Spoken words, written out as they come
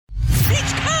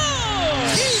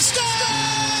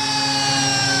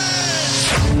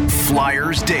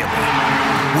Flyers Daily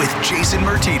with Jason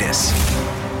Myrtetus.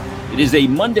 It is a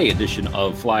Monday edition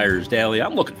of Flyers Daily.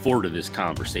 I'm looking forward to this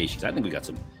conversation because I think we got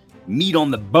some meat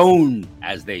on the bone,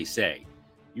 as they say.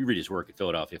 You read his work at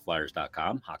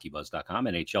PhiladelphiaFlyers.com, HockeyBuzz.com,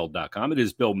 NHL.com. It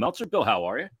is Bill Meltzer. Bill, how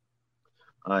are you?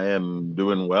 I am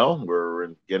doing well.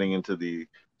 We're getting into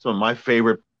some of my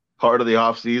favorite part of the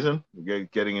off season. We're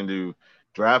getting into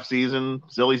draft season,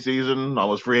 silly season,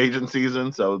 almost free agent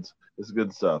season. So it's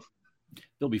good stuff.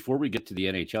 Bill, before we get to the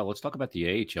NHL, let's talk about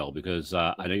the AHL because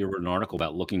I know you wrote an article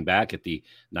about looking back at the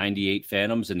 98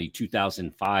 Phantoms and the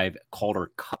 2005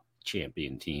 Calder Cup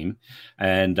Champion team.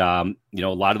 And, a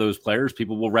lot of those players,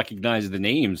 people will recognize the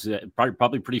names.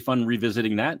 Probably pretty fun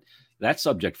revisiting that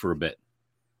subject for a bit.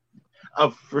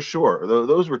 For sure.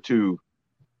 Those were two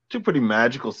pretty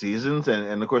magical seasons.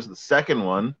 And of course, the second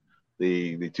one,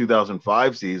 the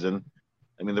 2005 season,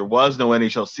 I mean, there was no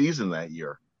NHL season that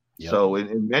year. Yep. So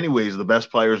in many ways, the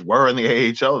best players were in the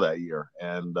AHL that year.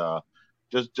 And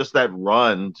just that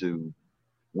run to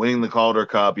winning the Calder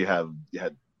Cup, you had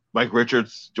Mike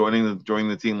Richards joining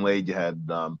the team late. You had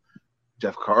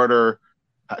Jeff Carter,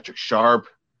 Patrick Sharp,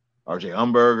 R.J.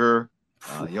 Umberger,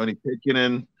 Yoni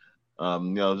Pitkinen. It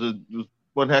was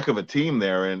one heck of a team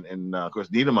there, and of course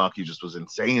Niedermaki just was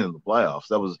insane in the playoffs.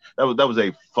 That was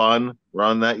a fun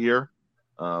run that year.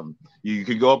 You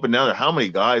could go up and down there. How many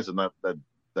guys in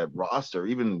that roster?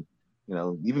 Even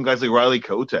guys like Riley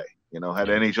Cote, had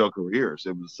NHL careers.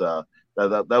 It was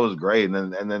that was great.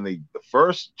 And then the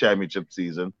first championship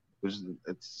season, which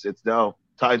it's now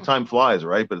time flies,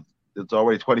 right? But it's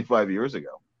already 25 years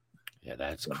ago. Yeah,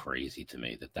 that's crazy to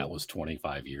me that was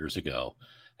 25 years ago.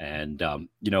 And,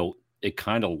 it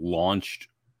kind of launched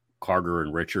Carter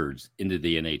and Richards into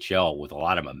the NHL with a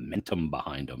lot of momentum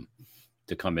behind them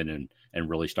to come in and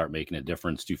really start making a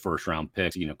difference. 2 first-round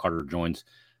picks. Carter joins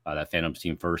that Phantoms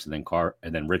team first, and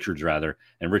then Richards, rather.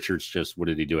 And Richards just, what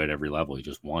did he do at every level? He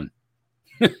just won.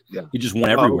 Yeah. He just won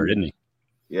everywhere, didn't he?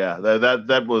 Yeah,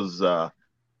 that was,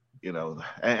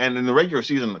 and in the regular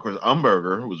season, of course,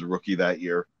 Umberger, who was a rookie that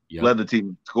year, led the team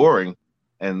in scoring.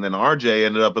 And then RJ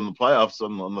ended up in the playoffs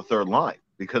on the third line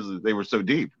because they were so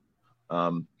deep.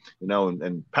 And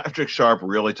Patrick Sharp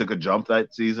really took a jump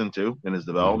that season too in his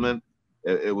development. Mm-hmm.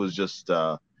 It was just,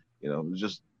 it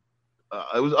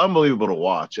was unbelievable to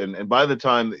watch. And by the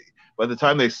time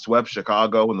they swept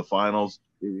Chicago in the finals,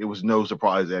 it was no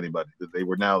surprise to anybody that they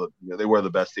were they were the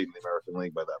best team in the American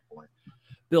League by that point.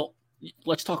 Bill,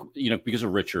 let's talk, because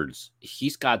of Richards,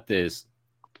 he's got this,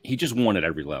 he just won at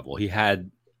every level. He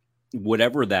had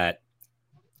whatever that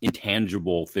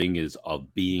intangible thing is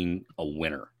of being a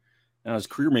winner. Now, his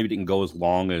career maybe didn't go as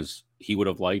long as he would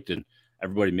have liked, and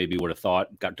everybody maybe would have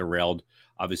thought, got derailed,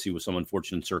 obviously, with some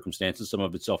unfortunate circumstances, some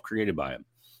of it self-created by him.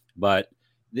 But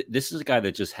this is a guy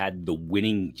that just had the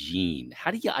winning gene.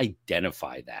 How do you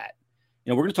identify that?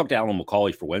 We're going to talk to Alan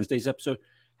McCauley for Wednesday's episode.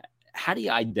 How do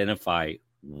you identify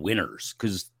winners?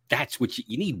 Because that's what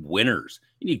you need. Winners.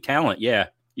 You need talent, yeah.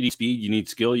 You need speed, you need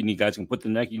skill, you need guys who can put the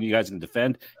neck, you need guys who can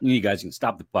defend, you need guys who can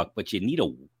stop the puck, but you need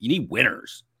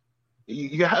winners.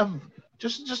 You have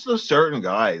just those certain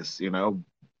guys,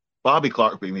 Bobby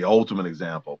Clark being the ultimate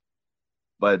example.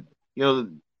 But the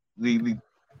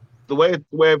way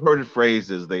I've heard it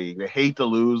phrased is they hate to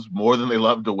lose more than they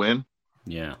love to win.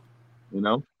 Yeah.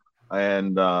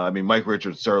 And Mike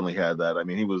Richards certainly had that. I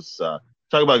mean, he was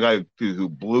talking about a guy who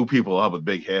blew people up with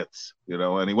big hits,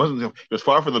 and he was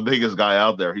far from the biggest guy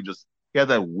out there. He had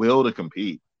that will to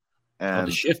compete.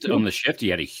 And on the shift, he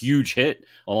had a huge hit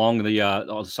along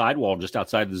the sidewall just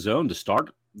outside the zone to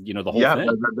start, the whole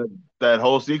thing. That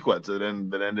whole sequence that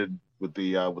ended with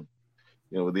the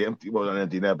empty, well, not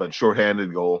empty net, but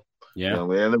shorthanded goal. Yeah. And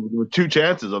there were 2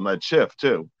 chances on that shift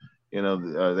too.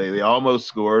 They almost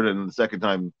scored, and the second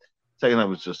time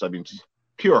was just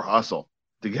pure hustle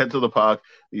to get to the puck,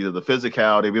 the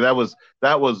physicality. I mean,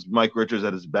 that was Mike Richards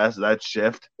at his best. That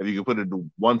shift, if you could put it into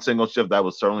one single shift, that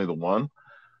was certainly the one.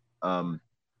 Coburn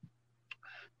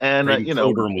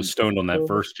was stoned on that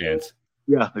first chance.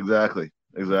 Yeah, exactly.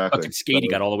 Fucking skate, he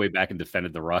got all the way back and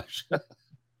defended the rush. It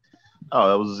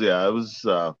was there was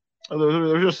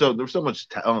so much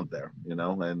talent there, and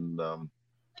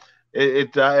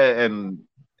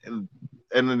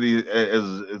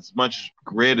as much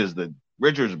grit as the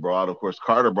Richards brought, of course,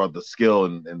 Carter brought the skill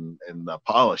and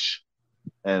polish,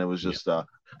 and it was just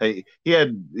he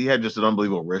had just an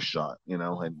unbelievable wrist shot, and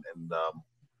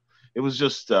it was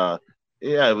just it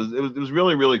was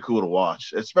really, really cool to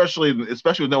watch, especially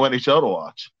with no NHL to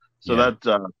watch. So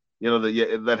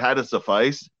that had to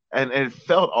suffice, and it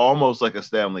felt almost like a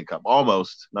Stanley Cup,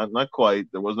 almost not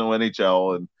quite. There was no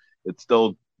NHL, and it's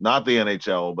still not the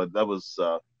NHL, but that was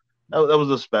that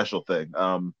was a special thing.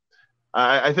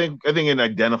 I think in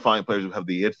identifying players who have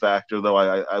the it factor, though,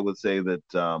 I would say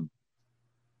that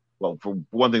well, for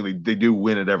one thing, they do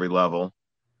win at every level,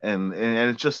 and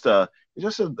it's just a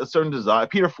certain desire.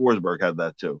 Peter Forsberg had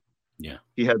that too. Yeah,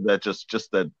 he had that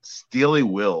just that steely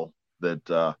will that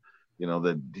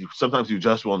that sometimes you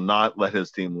just will not let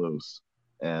his team lose,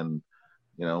 and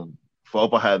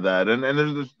Fopa had that, and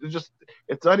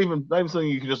it's not even something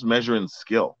you can just measure in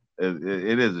skill.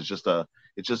 It is. It's just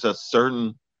a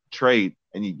certain trait,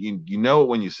 and you know it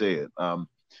when you see it.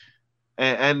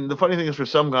 And the funny thing is, for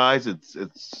some guys,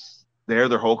 it's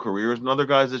their whole careers, and other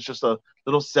guys, it's just a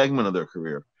little segment of their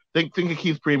career. Think of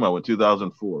Keith Primo in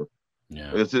 2004.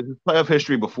 yeah. His playoff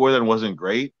history before then wasn't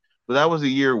great, but that was a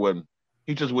year when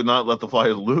he just would not let the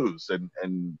Flyers lose,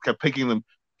 and kept picking them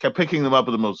up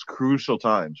at the most crucial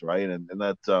times, right? And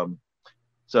that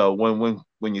so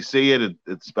when you see it,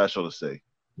 it's special to see,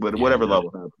 but whatever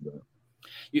level happens.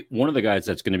 One of the guys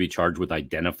that's going to be charged with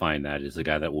identifying that is the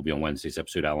guy that will be on Wednesday's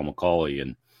episode, Alan McCauley.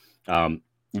 And,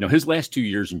 his last 2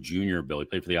 years in junior, Bill, he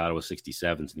played for the Ottawa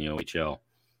 67s in the OHL.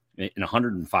 In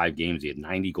 105 games, he had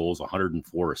 90 goals,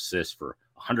 104 assists for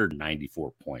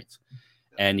 194 points.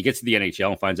 And he gets to the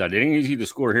NHL and finds out it ain't easy to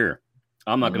score here.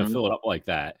 I'm not going to fill it up like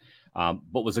that.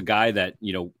 But was a guy that,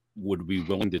 would be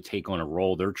willing to take on a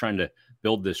role. They're trying to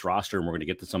build this roster, and we're going to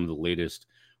get to some of the latest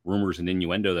rumors and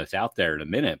innuendo that's out there in a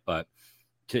minute. But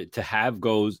to have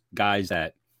guys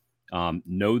that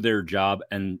know their job,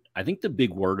 and I think the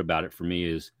big word about it for me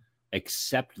is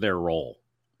accept their role,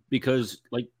 because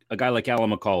like a guy like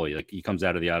Alan McCauley, like he comes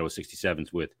out of the Ottawa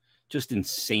 67s with just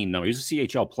insane numbers. He's a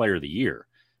CHL Player of the Year.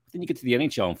 But then you get to the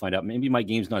NHL and find out maybe my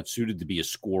game's not suited to be a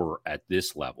scorer at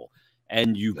this level,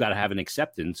 and you've got to have an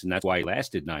acceptance, and that's why he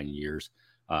lasted 9 years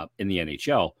in the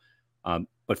NHL.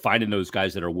 But finding those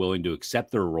guys that are willing to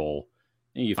accept their role.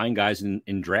 You find guys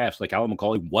in drafts like Alan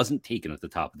McCauley wasn't taken at the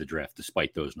top of the draft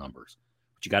despite those numbers.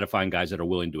 But you got to find guys that are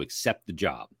willing to accept the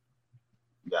job.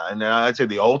 Yeah, and I'd say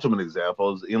the ultimate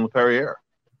example is Ian LaPerriere.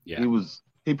 Yeah,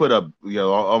 he put up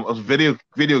almost video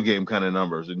game kind of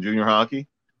numbers in junior hockey,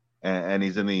 and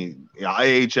he's in the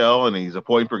IHL, and he's a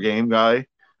point per game guy,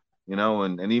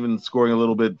 and even scoring a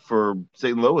little bit for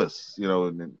St. Louis,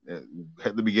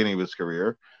 at the beginning of his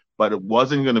career, but it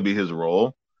wasn't going to be his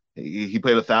role. He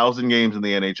played 1,000 games in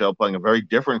the NHL, playing a very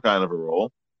different kind of a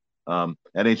role.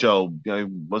 NHL, he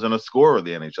wasn't a scorer at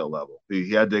the NHL level.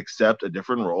 He had to accept a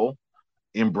different role,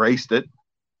 embraced it,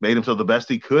 made himself the best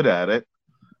he could at it,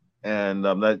 and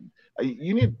that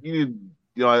you need.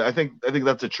 I think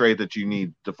that's a trait that you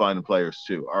need to find in players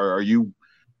too. Are you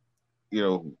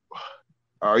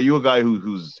a guy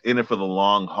who's in it for the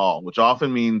long haul, which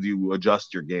often means you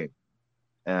adjust your game,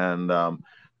 and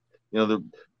the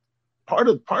part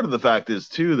of the fact is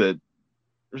too that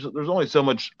there's only so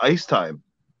much ice time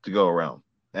to go around,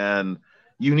 and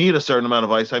you need a certain amount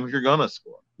of ice time if you're gonna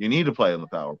score. You need to play on the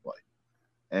power play,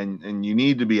 and you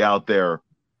need to be out there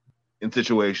in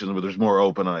situations where there's more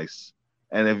open ice.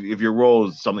 And if your role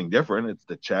is something different, it's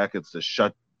to check, it's to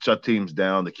shut teams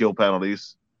down, the kill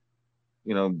penalties.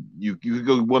 You could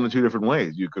go one of two different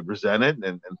ways. You could resent it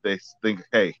and they think,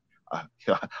 hey, I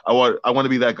want to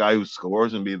be that guy who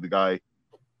scores and be the guy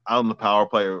out on the power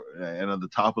play and at the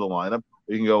top of the lineup.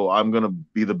 You can go, I'm going to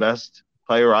be the best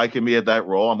player I can be at that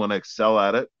role. I'm going to excel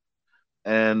at it.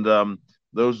 And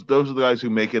those are the guys who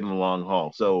make it in the long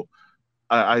haul. So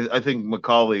I think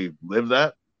McCauley lived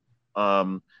that.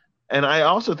 And I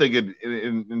also think it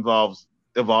involves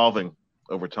evolving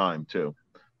over time too.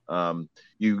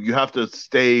 You have to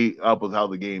stay up with how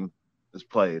the game is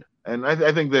played. And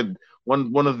I think that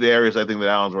one of the areas I think that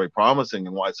Alan's very promising,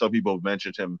 and why some people have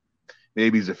mentioned him,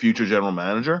 maybe he's a future general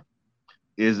manager,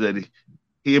 is that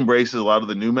he embraces a lot of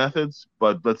the new methods,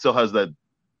 but still has that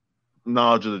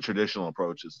knowledge of the traditional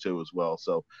approaches too as well.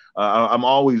 So I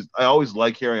always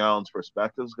like hearing Alan's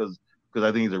perspectives because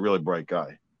I think he's a really bright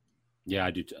guy. Yeah,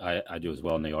 I do. I do as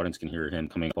well, and the audience can hear him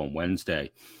coming up on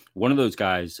Wednesday. One of those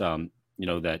guys,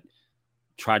 that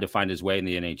tried to find his way in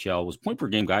the NHL was point per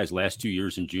game guys last 2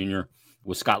 years in junior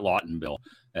was Scott Lawton, Bill,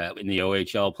 in the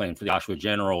OHL playing for the Oshawa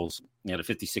Generals. He had a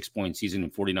 56-point season in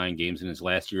 49 games in his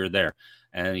last year there,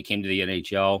 and he came to the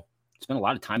NHL. Spent a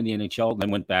lot of time in the NHL,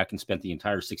 then went back and spent the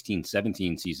entire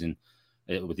 16-17 season,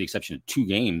 with the exception of 2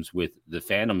 games, with the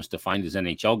Phantoms to find his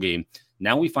NHL game.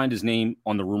 Now we find his name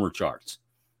on the rumor charts.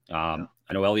 I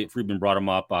know Elliot Friedman brought him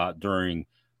up during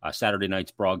Saturday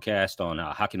night's broadcast on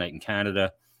Hockey Night in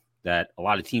Canada, that a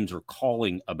lot of teams are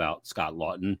calling about Scott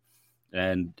Lawton,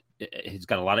 and he's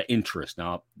got a lot of interest.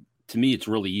 Now, to me, it's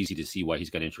really easy to see why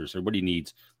he's got interest. Everybody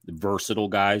needs the versatile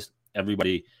guys.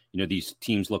 Everybody, these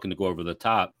teams looking to go over the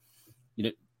top.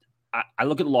 I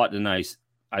look at Lawton and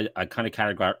I kind of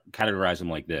categorize him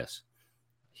like this.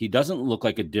 He doesn't look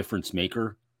like a difference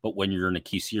maker, but when you're in a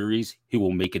key series, he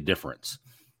will make a difference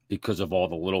because of all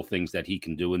the little things that he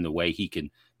can do and the way he can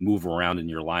move around in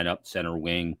your lineup, center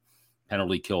wing,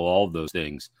 penalty kill, all of those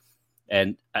things.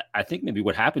 And I think maybe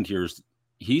what happened here is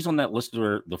he's on that list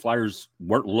where the Flyers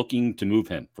weren't looking to move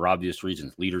him for obvious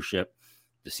reasons, leadership,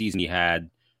 the season he had,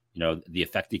 the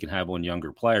effect he can have on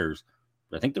younger players.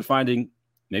 But I think they're finding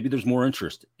maybe there's more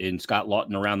interest in Scott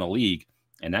Lawton around the league,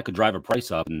 and that could drive a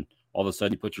price up. And all of a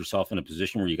sudden you put yourself in a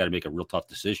position where you got to make a real tough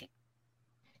decision.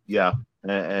 Yeah.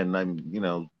 And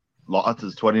I'm,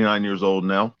 Lawton's 29 years old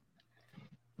now.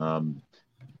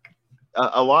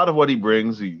 A lot of what he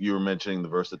brings, you were mentioning the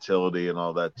versatility and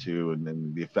all that too, and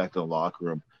then the effect on the locker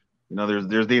room.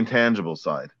 There's the intangible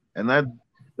side, and that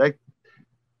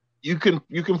you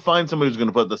can find somebody who's going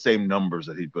to put the same numbers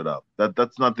that he put up.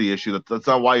 That's not the issue. That's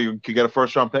not why you could get a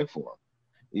first round pick for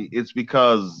him. It's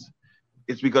because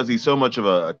he's so much of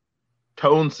a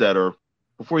tone setter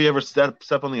before you ever step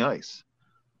on the ice.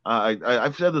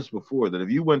 I've said this before, that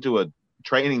if you went to a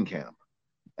training camp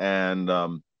and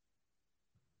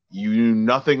you knew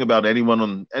nothing about anyone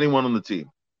on the team,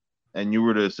 and you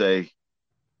were to say,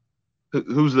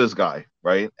 "Who's this guy?"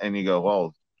 Right? And you go,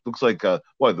 "Well, looks like the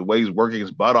way he's working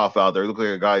his butt off out there, looks like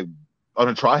a guy on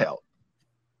a tryout."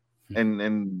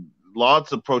 And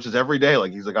Lots approaches every day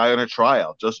like he's a guy on a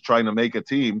tryout, just trying to make a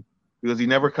team, because he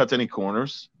never cuts any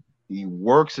corners. He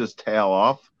works his tail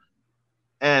off,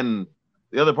 and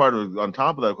the other part on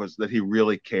top of that, of course, that he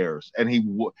really cares. And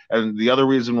the other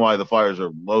reason why the Flyers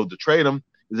are loath to trade him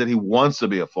is that he wants to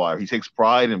be a Flyer. He takes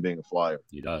pride in being a Flyer.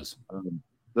 He does.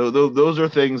 Those are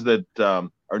things that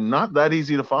are not that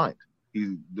easy to find.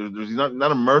 He's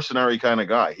not a mercenary kind of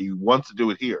guy. He wants to do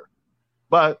it here.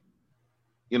 But,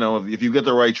 if you get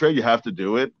the right trade, you have to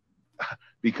do it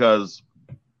because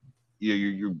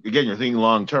you're thinking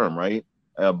long term, right?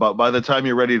 But by the time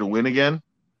you're ready to win again,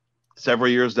 several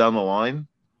years down the line,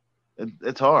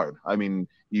 it's hard. I mean,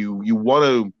 you want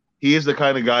to – he is the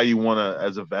kind of guy you want to,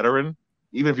 as a veteran,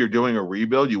 even if you're doing a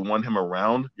rebuild, you want him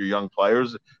around your young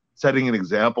players, setting an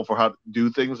example for how to do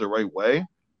things the right way.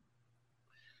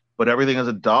 But everything has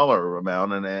a dollar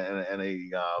amount and a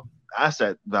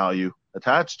asset value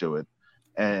attached to it.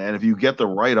 And if you get the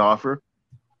right offer,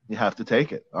 you have to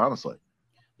take it, honestly.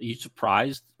 Are you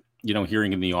surprised,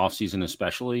 hearing in the offseason,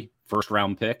 especially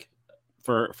first-round pick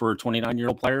for a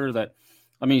 29-year-old player that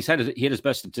 – I mean, he had his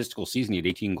best statistical season. He had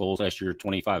 18 goals last year,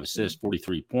 25 assists,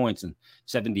 43 points in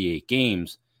 78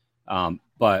 games. But,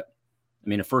 I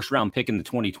mean, a first-round pick in the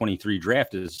 2023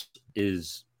 draft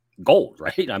is gold,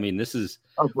 right? I mean, this is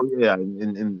 – Oh, yeah,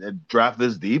 in a draft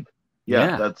this deep?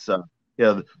 Yeah. That's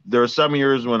there are some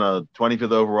years when a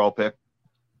 25th overall pick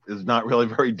is not really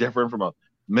very different from a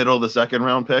middle of the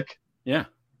second-round pick. Yeah.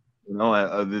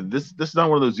 This is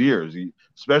not one of those years,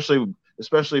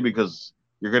 especially because –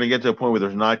 you're going to get to a point where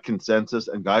there's not consensus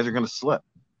and guys are going to slip.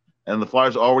 And the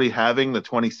Flyers already having the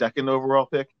 22nd overall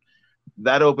pick,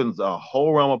 that opens a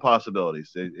whole realm of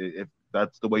possibilities. If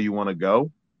that's the way you want to go,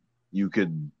 you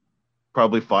could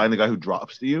probably find the guy who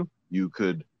drops to you. You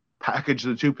could package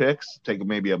the two picks, take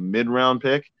maybe a mid-round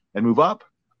pick and move up.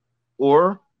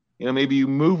 Or, maybe you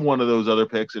move one of those other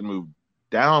picks and move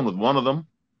down with one of them,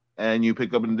 and you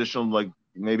pick up an additional, like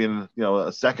maybe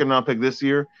a second-round pick this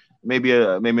year, maybe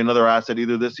another asset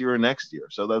either this year or next year.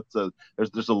 So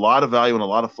that's there's a lot of value and a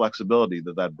lot of flexibility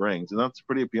that brings, and that's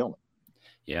pretty appealing.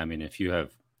 Yeah, I mean, if you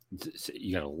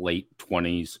got a late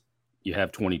 20s, you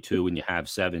have 22 and you have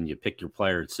 7, you pick your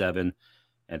player at 7,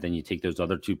 and then you take those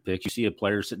other 2 picks. You see a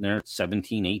player sitting there at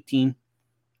 17, 18,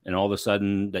 and all of a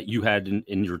sudden that you had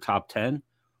in your top 10,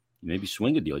 you maybe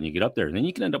swing a deal and you get up there, and then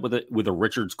you can end up with a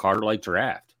Richards Carter-like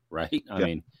draft, right? I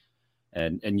mean,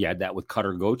 and you had that with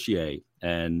Cutter Gauthier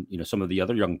and some of the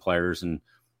other young players, and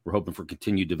we're hoping for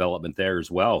continued development there as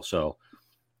well. So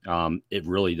it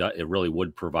really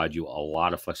would provide you a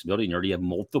lot of flexibility, and you already have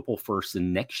multiple firsts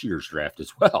in next year's draft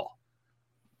as well.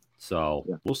 So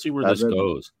we'll see where this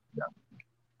goes. Yeah.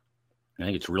 I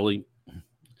think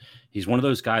he's one of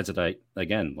those guys that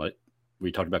like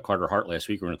we talked about Carter Hart last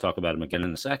week. We're going to talk about him again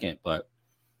in a second, but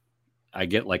I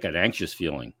get like an anxious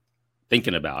feeling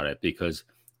thinking about it, because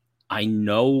I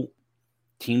know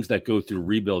teams that go through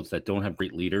rebuilds that don't have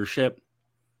great leadership,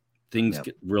 things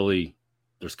get really,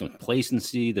 there's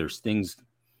complacency, there's things,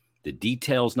 the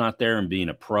details not there in being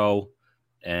a pro,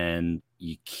 and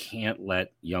you can't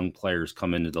let young players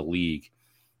come into the league.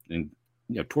 And,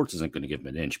 Torts isn't going to give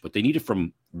them an inch, but they need it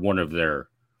from one of their,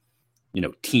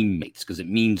 teammates, because it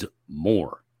means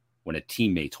more when a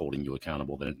teammate's holding you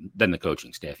accountable than the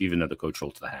coaching staff, even though the coach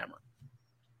holds the hammer.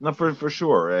 No, for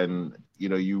sure. And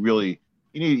you really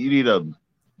you need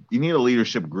a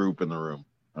leadership group in the room.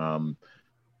 Um,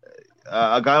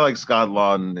 a guy like Scott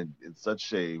Lawton is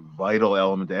such a vital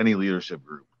element to any leadership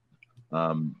group.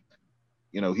 Um,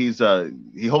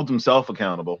 he holds himself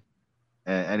accountable,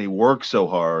 and he works so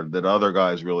hard that other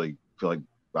guys really feel like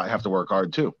I have to work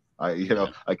hard too. I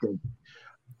can.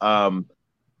 Um,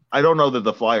 I don't know that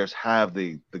the Flyers have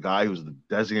the guy who's the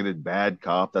designated bad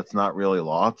cop. That's not really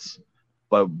Lots,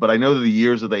 but I know that the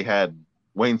years that they had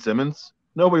Wayne Simmons,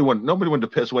 nobody wanted to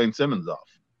piss Wayne Simmons off.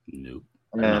 Nope.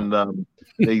 And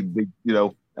they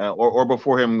or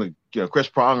before him, Chris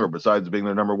Pronger, besides being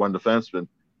their number one defenseman,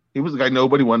 he was the guy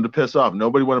nobody wanted to piss off.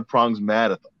 Nobody wanted Prongs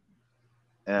mad at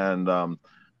them.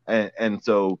 And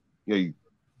so the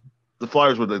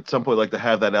Flyers would at some point like to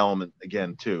have that element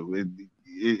again too.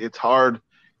 It's hard.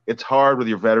 It's hard with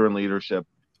your veteran leadership.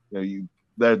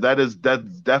 That's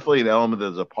definitely an element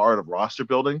that is a part of roster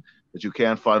building that you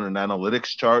can't find in an analytics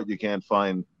chart. You can't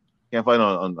find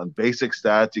on basic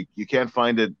stats. You can't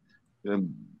find it.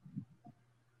 And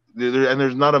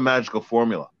there's not a magical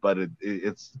formula, but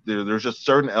there's just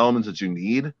certain elements that you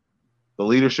need. The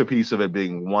leadership piece of it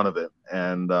being one of it.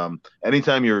 And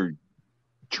anytime you're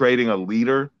trading a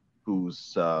leader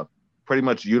who's pretty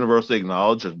much universally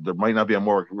acknowledged, there might not be a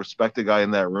more respected guy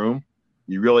in that room,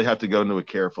 you really have to go into it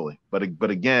carefully. But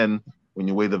again, when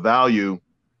you weigh the value,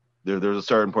 there's a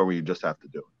certain point where you just have to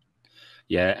do it.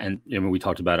 Yeah, and we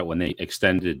talked about it when they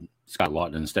extended Scott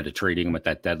Lawton instead of trading him at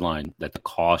that deadline, that the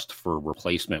cost for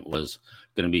replacement was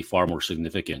going to be far more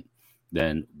significant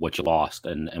than what you lost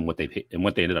and what they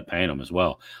ended up paying him as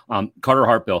well. Carter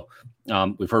Hartbill,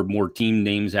 we've heard more team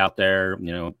names out there.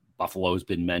 Buffalo's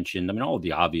been mentioned. I mean, all of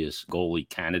the obvious goalie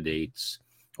candidates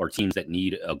or teams that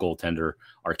need a goaltender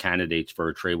are candidates for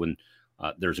a trade when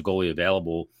there's a goalie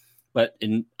available. But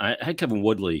I had Kevin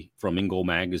Woodley from In Goal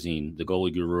Magazine, the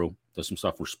goalie guru, does some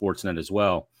stuff for Sportsnet as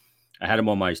well. I had him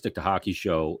on my Stick to Hockey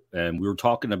show, and we were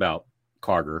talking about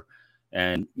Carter.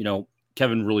 And,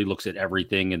 Kevin really looks at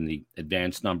everything in the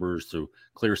advanced numbers through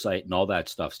ClearSight and all that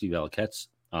stuff, Steve Alliquette's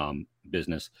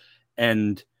business.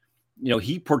 And,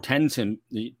 he portends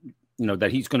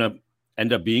that he's going to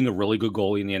end up being a really good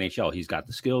goalie in the NHL. He's got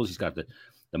the skills, he's got the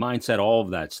mindset, all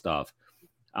of that stuff.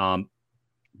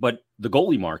 But the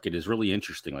goalie market is really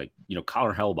interesting. Like,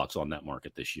 Connor Hellebuyck's on that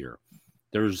market this year.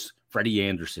 There's Freddie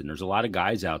Anderson. There's a lot of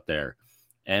guys out there.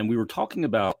 And we were talking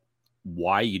about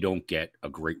why you don't get a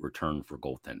great return for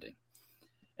goaltending.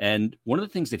 And one of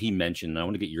the things that he mentioned, and I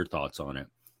want to get your thoughts on it,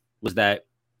 was that,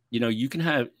 you can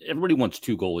have – everybody wants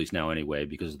two goalies now anyway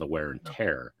because of the wear and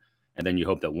tear. And then you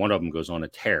hope that one of them goes on a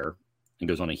tear and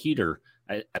goes on a heater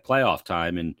at playoff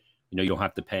time, and, you don't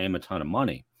have to pay him a ton of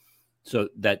money. So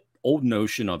that old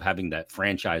notion of having that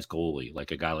franchise goalie,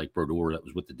 like a guy like Brodeur that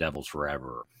was with the Devils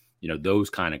forever, those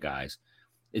kind of guys,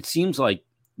 it seems like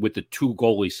with the two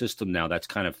goalie system now, that's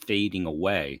kind of fading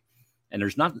away. And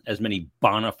there's not as many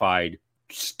bona fide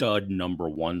stud number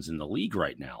ones in the league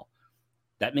right now.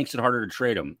 That makes it harder to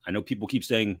trade them. I know people keep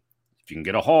saying, if you can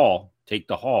get a haul, take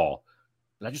the haul.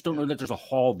 But I just don't know that there's a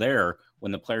haul there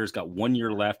when the player's got 1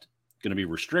 year left, going to be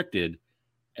restricted,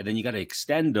 and then you got to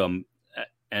extend them.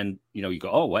 And, you go,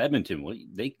 oh, well, Edmonton, well,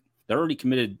 they're already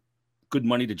committed good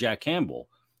money to Jack Campbell.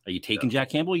 Are you taking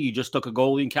Jack Campbell? You just took a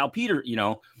goalie and Cal Peter,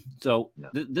 So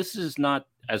this is not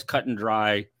as cut and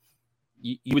dry.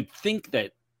 You would think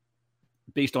that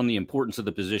based on the importance of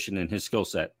the position and his skill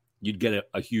set, you'd get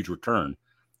a huge return.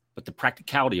 But the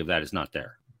practicality of that is not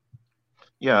there.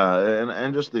 Yeah,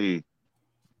 and just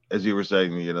as you were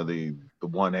saying, the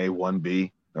 1A,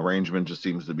 1B arrangement just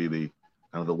seems to be the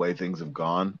kind of the way things have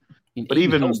gone. But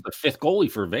even the fifth goalie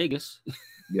for Vegas.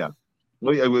 Yeah.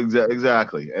 Well, yeah,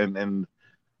 exactly. And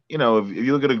if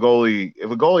you look at a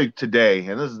goalie today,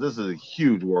 and this is a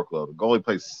huge workload. A goalie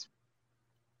plays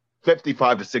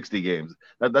 55 to 60 games.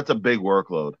 That's a big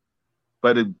workload.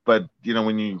 But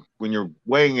when you're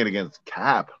weighing it against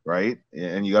cap, right?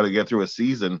 And you got to get through a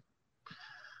season,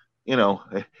 you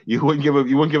wouldn't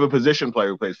give a position player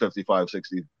who plays 55,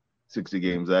 60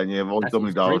 games that, and you have only so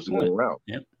many dollars to go around.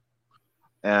 Yep.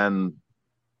 And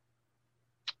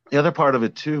the other part of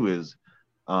it too is,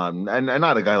 and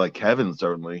not a guy like Kevin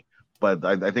certainly, but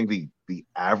I think the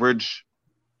average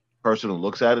person who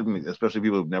looks at it, especially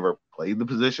people who've never played the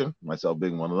position, myself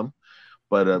being one of them,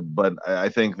 but I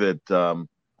think that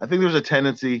I think there's a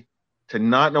tendency to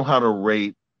not know how to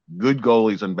rate good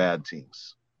goalies on bad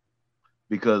teams,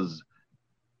 because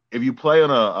if you play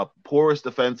on a porous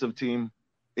defensive team,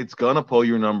 it's gonna pull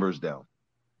your numbers down,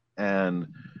 and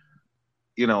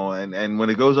and when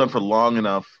it goes on for long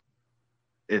enough,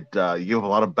 you have a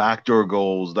lot of backdoor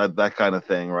goals, that kind of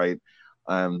thing, right?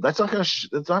 That's not going to.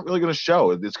 It's not really going to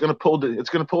show. It's going to pull. It's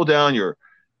going to pull down your,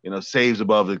 saves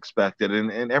above expected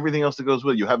and everything else that goes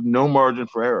with it. You have no margin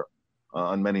for error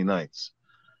on many nights,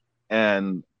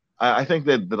 and I think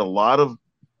that a lot of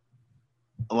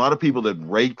people that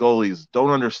rate goalies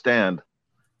don't understand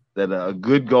that a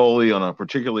good goalie on a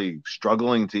particularly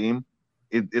struggling team,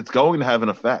 it's going to have an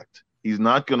effect. He's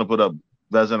not going to put up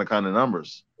Vezina kind of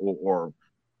numbers or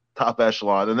top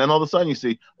echelon, and then all of a sudden you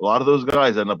see a lot of those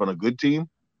guys end up on a good team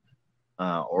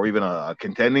or even a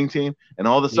contending team, and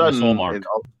all of a sudden, Linus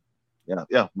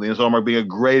Ullmark being a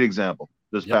great example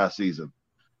this past season.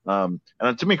 And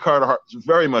to me, Carter Hart is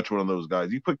very much one of those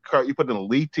guys. You put an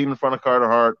elite team in front of Carter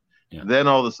Hart, then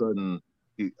all of a sudden,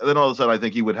 I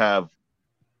think he would have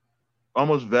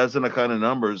almost Vezina kind of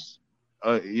numbers.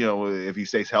 If he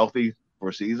stays healthy for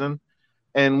a season.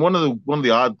 And one of the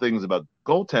odd things about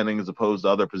goaltending as opposed to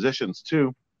other positions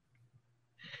too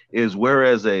is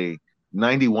whereas a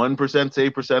 91%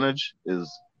 save percentage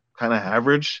is kind of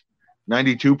average,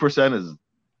 92% is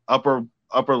upper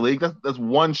league. That's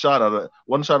one save out of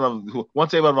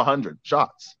 100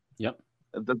 shots. Yep.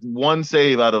 That's one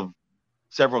save out of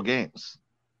several games.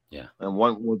 Yeah. And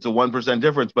it's a 1%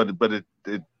 difference, but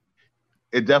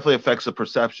it definitely affects the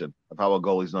perception of how a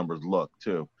goalie's numbers look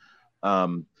too.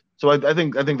 So I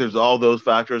think there's all those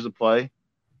factors at play,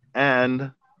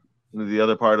 and the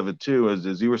other part of it too is,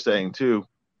 as you were saying too,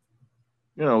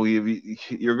 you're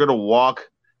going to walk.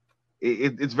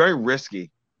 It's very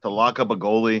risky to lock up a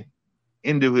goalie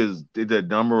into the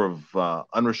number of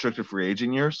unrestricted free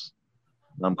agent years.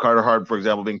 Carter Hart, for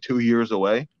example, being 2 years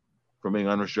away from being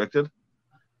unrestricted.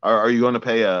 Are you going to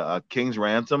pay a king's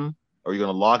ransom? Or are you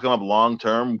going to lock him up long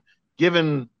term,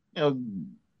 given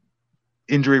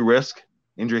injury risk,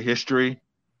 injury history,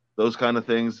 those kind of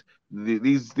things?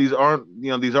 These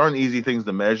aren't easy things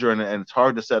to measure, and it's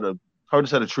hard to set a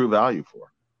true value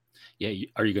for. Yeah,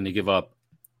 are you going to give up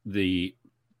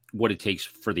what it takes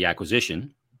for the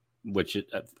acquisition, which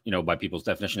by people's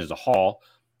definition is a haul,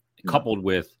 coupled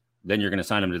with then you're going to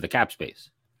sign him to the cap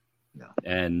space,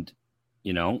 and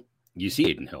you see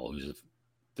Aiden Hill, who's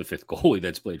the fifth goalie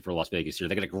that's played for Las Vegas here.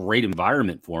 They got a great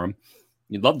environment for him.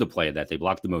 You'd love to play that. They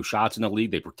block the most shots in the league.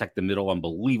 They protect the middle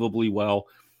unbelievably well.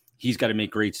 He's got to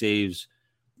make great saves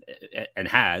and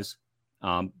has,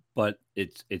 but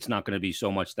it's not going to be so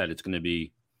much that it's going to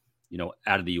be,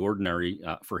 out of the ordinary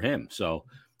for him. So,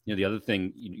 the other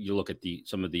thing, you look at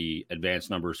some of the advanced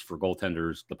numbers for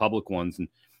goaltenders, the public ones, and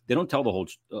they don't tell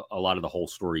a lot of the whole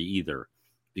story either,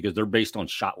 because they're based on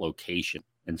shot location.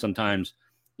 And sometimes,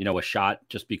 a shot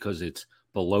just because it's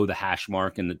below the hash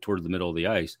mark and toward the middle of the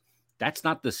ice, that's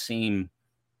not the same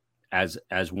as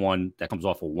one that comes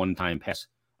off a one-time pass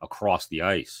across the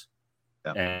ice.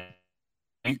 Yeah.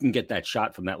 And you can get that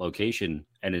shot from that location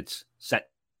and it's set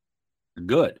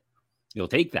good. You'll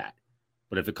take that.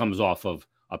 But if it comes off of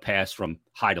a pass from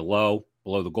high to low,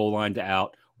 below the goal line to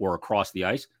out, or across the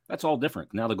ice, that's all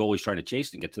different. Now the goalie's trying to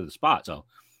chase and get to the spot. So,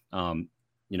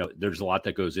 there's a lot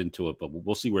that goes into it, but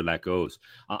we'll see where that goes.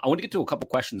 I want to get to a couple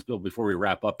questions, Bill, before we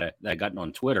wrap up that I gotten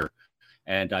on Twitter.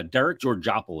 And Derek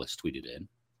Georgopoulos tweeted in.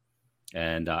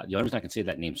 And the only reason I can say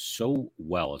that name so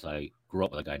well is I grew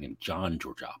up with a guy named John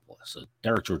Georgopoulos. So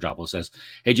Derek Georgopoulos says,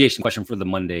 "Hey, Jason, question for the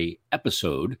Monday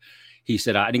episode." He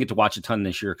said, "I didn't get to watch a ton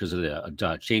this year because of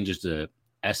the changes to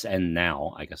SN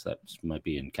Now. I guess that might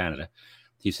be in Canada."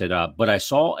 He said, "But I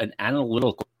saw an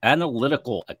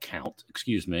analytical account,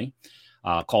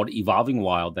 called Evolving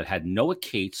Wild that had Noah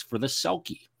Cates for the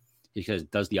Selke. Because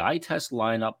does the eye test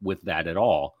line up with that at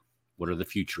all? What are the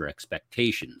future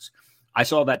expectations?" I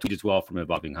saw that tweet as well from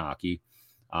Evolving Hockey.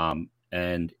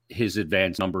 And his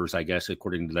advanced numbers, I guess,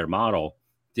 according to their model,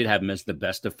 did have him as the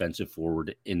best defensive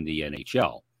forward in the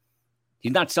NHL.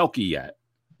 He's not Selke yet.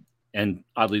 And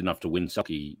oddly enough, to win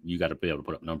Selke, you got to be able to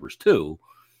put up numbers too.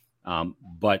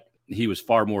 But he was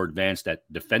far more advanced at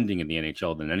defending in the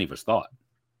NHL than any of us thought.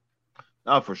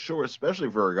 No, for sure, especially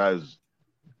for a guy who's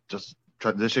just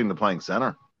transitioning to playing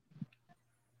center.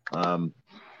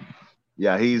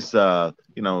 He's, I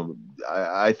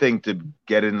think to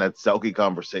get in that Selke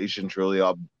conversation, truly,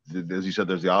 as you said,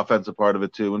 there's the offensive part of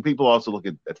it too. And people also look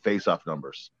at face-off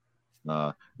numbers.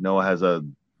 Noah has a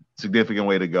significant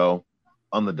way to go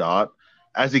on the dot.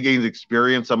 As he gains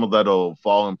experience, some of that will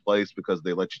fall in place because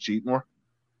they let you cheat more.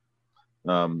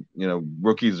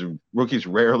 Rookies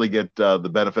rarely get the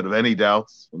benefit of any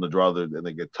doubts on the draw, and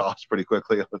they get tossed pretty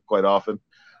quickly quite often.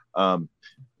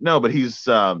 But he's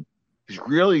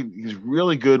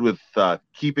really good with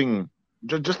keeping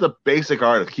just the basic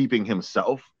art of keeping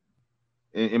himself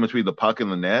in between the puck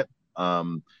and the net.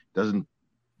 Doesn't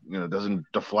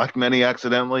deflect many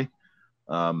accidentally.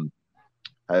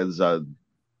 has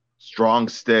strong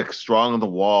stick, strong on the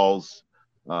walls.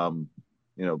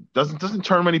 Doesn't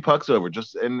turn many pucks over.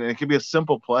 And it can be a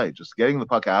simple play, just getting the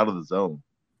puck out of the zone.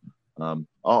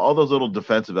 All those little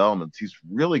defensive elements he's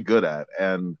really good at,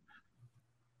 and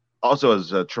also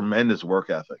has a tremendous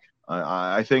work ethic.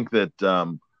 I think that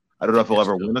I don't know if he'll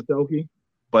ever win a Selke,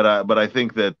 but I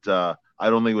think that I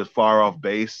don't think it was far off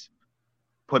base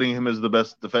putting him as the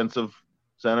best defensive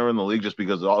center in the league, just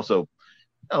because also,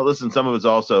 some of it's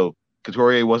also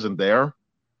Couturier wasn't there,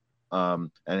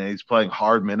 and he's playing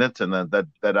hard minutes, and that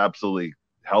absolutely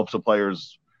helps a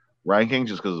player's ranking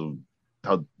just because of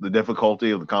how the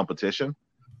difficulty of the competition.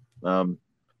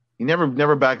 He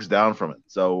never backs down from it.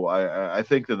 So I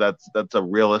think that's a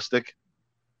realistic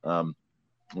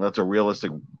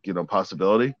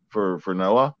possibility for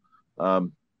Noah.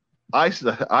 I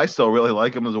still really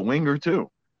like him as a winger too.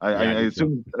 I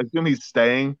assume he's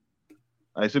staying.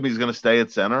 I assume he's going to stay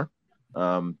at center.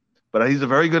 But he's a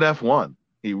very good F1.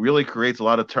 He really creates a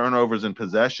lot of turnovers in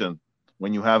possession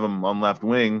when you have him on left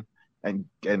wing and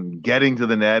getting to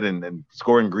the net and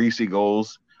scoring greasy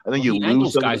goals. I think he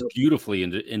angles guys beautifully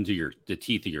into the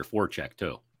teeth of your forecheck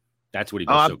too. That's what he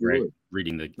does so great.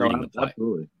 Reading the play.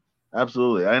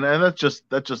 Absolutely. And that's just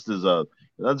is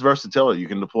that's versatility. You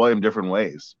can deploy him different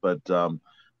ways. But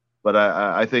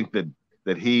I think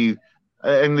that he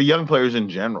and the young players in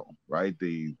general, right?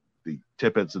 The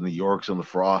Tippetts and the Yorks and the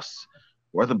Frosts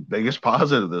were the biggest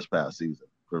positive this past season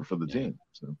for the team.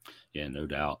 So yeah, no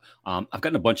doubt. I've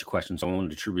gotten a bunch of questions. I want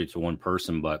to attribute it to one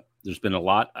person, but there's been a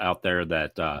lot out there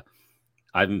that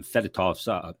Ivan Fedotov's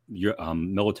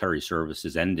military service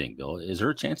is ending. Bill, is there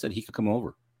a chance that he could come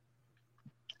over?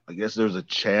 I guess there's a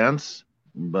chance,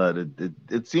 but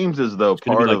it seems as though it's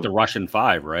part of the Russian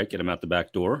Five, right? Get him out the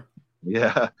back door.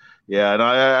 Yeah, and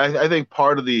I think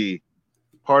part of the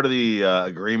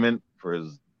agreement for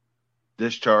his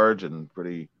discharge and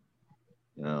pretty,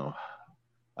 I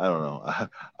don't know,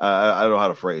 I don't know how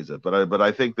to phrase it, but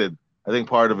I think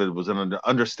part of it was an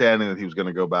understanding that he was going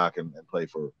to go back and play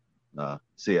for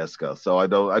CSKA. So I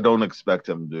don't expect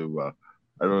him to.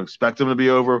 I don't expect him to be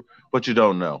over, but you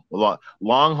don't know.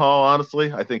 Long haul,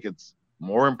 honestly, I think it's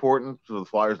more important for the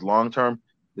Flyers long term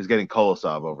is getting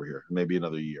Kolosov over here, maybe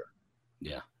another year.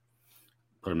 Yeah,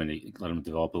 let him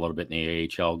develop a little bit in the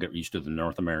AHL, get used to the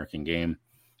North American game.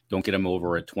 Don't get him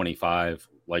over at 25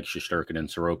 like Shesterkin and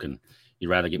Sorokin. You'd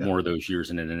rather get more of those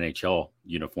years in an NHL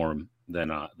uniform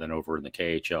than over in the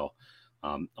KHL.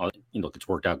 It's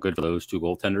worked out good for those two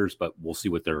goaltenders, but we'll see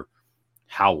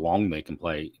how long they can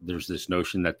play. There's this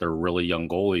notion that they're really young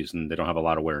goalies and they don't have a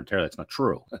lot of wear and tear. That's not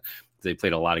true. They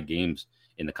played a lot of games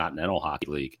in the Continental Hockey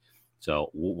League. So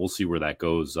we'll see where that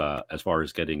goes as far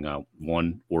as getting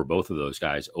one or both of those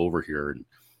guys over here. And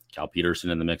Cal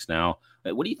Peterson in the mix now.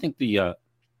 What do you think the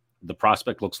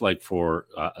prospect looks like for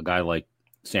a guy like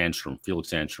Sandstrom, Felix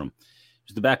Sandstrom?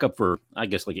 He's the backup for, I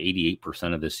guess, like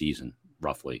 88% of this season,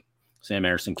 roughly. Sam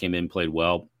Ersson came in, played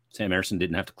well. Sam Ersson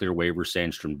didn't have to clear waivers.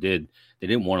 Sandstrom did. They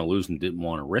didn't want to lose and didn't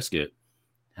want to risk it.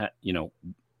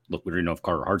 Look, we don't know if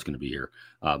Carter Hart's going to be here.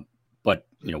 But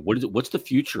what's the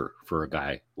future for a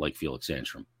guy like Felix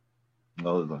Sandstrom?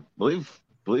 Well, I believe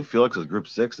Felix is Group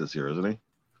 6 this year, isn't he?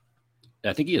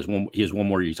 I think he has one. He has one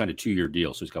more year. He signed a 2-year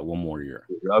deal, so he's got one more year.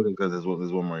 Because there's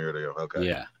one more year to go. Okay.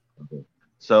 Yeah. Okay.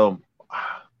 So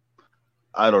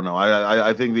I don't know.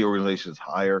 I think the organization is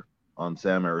higher on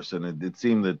Sam Ersson. It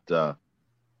seemed that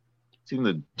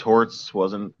Torts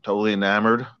wasn't totally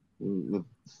enamored with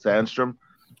Sandstrom.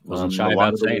 Wasn't shy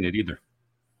about saying it either.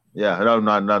 Yeah, no,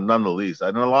 not none the least.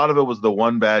 And a lot of it was the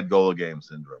one bad goal a game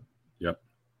syndrome. Yep.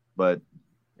 But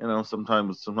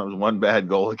sometimes one bad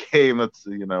goal a game. That's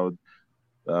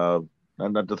not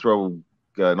to throw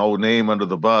an old name under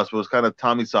the bus, but it was kind of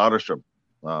Tommy Soderstrom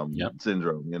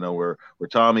syndrome. Where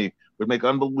Tommy would make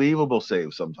unbelievable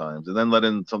saves sometimes and then let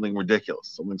in something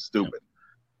ridiculous, something stupid.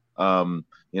 Yep.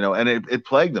 And it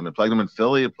plagued them. It plagued them in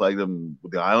Philly. It plagued them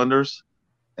with the Islanders.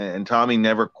 And Tommy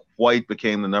never quite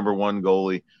became the number one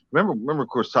goalie. Remember, of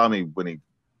course, Tommy, when he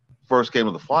first came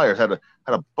to the Flyers, had a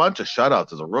bunch of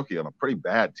shutouts as a rookie on a pretty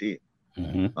bad team.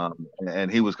 Mm-hmm.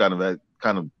 And he was kind of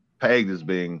pegged as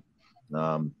being,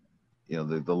 the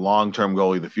long-term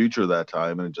goalie, the future of that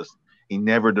time. And he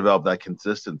never developed that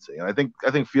consistency. And I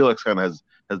think Felix kind of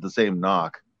has the same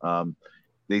knock.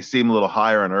 They seem a little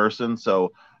higher on Ersson,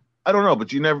 so I don't know,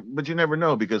 but you never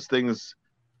know because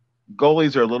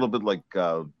goalies are a little bit like,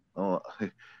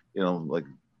 like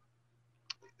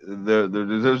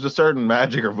there's a certain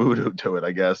magic or voodoo to it,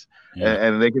 I guess. Yeah.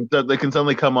 And they can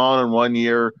suddenly come on in 1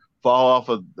 year, fall off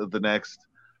of the next.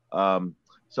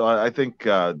 So I think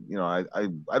I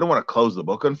don't want to close the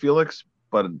book on Felix,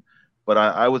 but but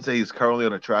I would say he's currently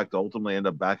on a track to ultimately end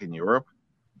up back in Europe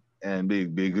and be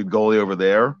a good goalie over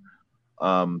there.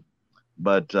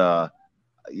 But I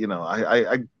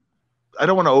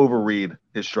don't want to overread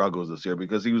his struggles this year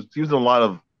because he was in a lot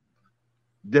of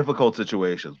difficult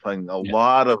situations, playing a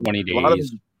lot of 20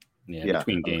 days,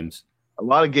 between games. A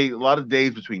lot of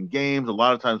days between games. A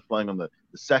lot of times playing on the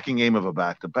second game of a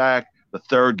back-to-back, the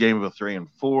third game of a 3 and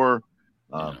 4.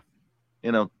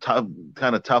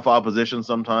 Tough opposition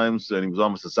sometimes, and he was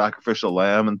almost a sacrificial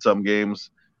lamb in some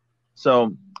games.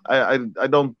 So I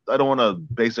don't want to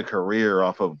base a career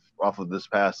off of this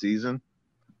past season,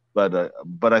 but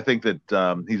I think that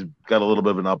he's got a little bit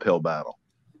of an uphill battle.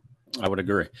 I would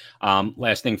agree.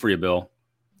 Last thing for you, Bill.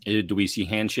 Do we see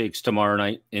handshakes tomorrow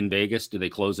night in Vegas? Do they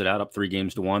close it out up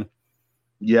 3-1?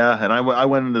 Yeah, and I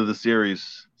went into the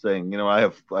series saying, I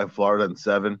have Florida in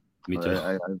 7. Me too.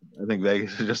 I think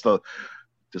Vegas is just a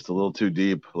little too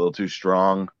deep, a little too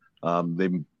strong.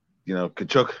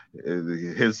 Kachuk,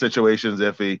 his situation's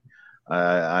iffy.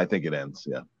 I think it ends.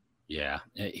 Yeah. Yeah,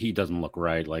 he doesn't look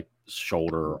right, like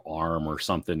shoulder, arm, or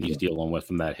something he's dealing with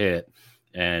from that hit.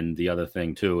 And the other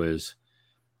thing too is,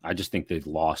 I just think they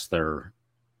lost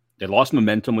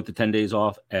momentum with the 10 days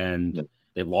off, and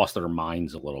they lost their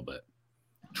minds a little bit.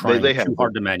 Trying too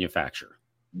hard to manufacture.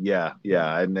 Yeah,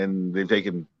 and then they've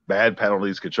taken bad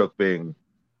penalties. Kachuk being,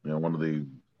 one of the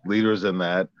leaders in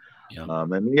that. Yeah.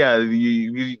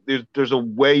 There's a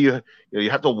way you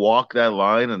have to walk that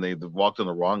line, and they've walked on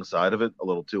the wrong side of it a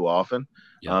little too often.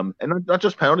 Yeah. And not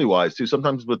just penalty wise too.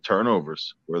 Sometimes with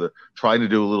turnovers where they're trying to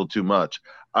do a little too much.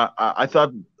 I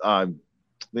thought I think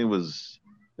it was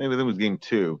game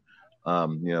 2.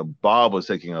 Bob was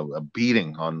taking a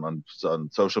beating on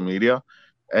social media,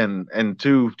 and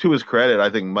to his credit, I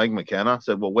think Mike McKenna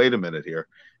said, "Well, wait a minute here,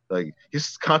 like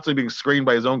he's constantly being screened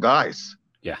by his own guys."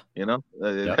 Yeah,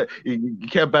 you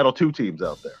can't battle 2 teams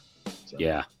out there. So.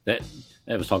 Yeah, that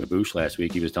was talking to Boosh last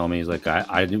week. He was telling me, he's like,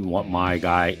 I didn't want my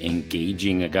guy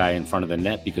engaging a guy in front of the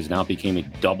net because now it became a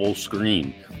double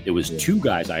screen. It was 2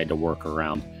 guys I had to work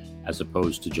around as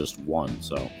opposed to just 1.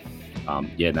 So,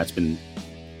 that's been.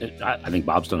 I think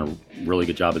Bob's done a really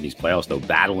good job in these playoffs, though,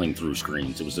 battling through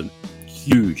screens. It was a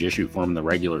huge issue for him in the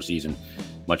regular season,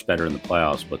 much better in the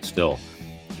playoffs, but still,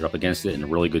 you're up against it in a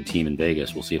really good team in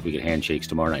Vegas. We'll see if we get handshakes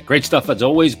tomorrow night. Great stuff as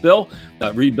always, Bill.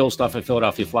 Read Bill's stuff at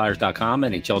PhiladelphiaFlyers.com,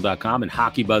 NHL.com, and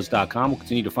HockeyBuzz.com. We'll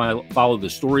continue to follow the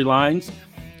storylines,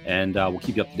 and we'll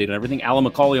keep you up to date on everything. Alan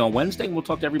McCauley on Wednesday, and we'll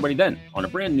talk to everybody then on a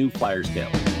brand new Flyers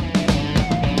Daily.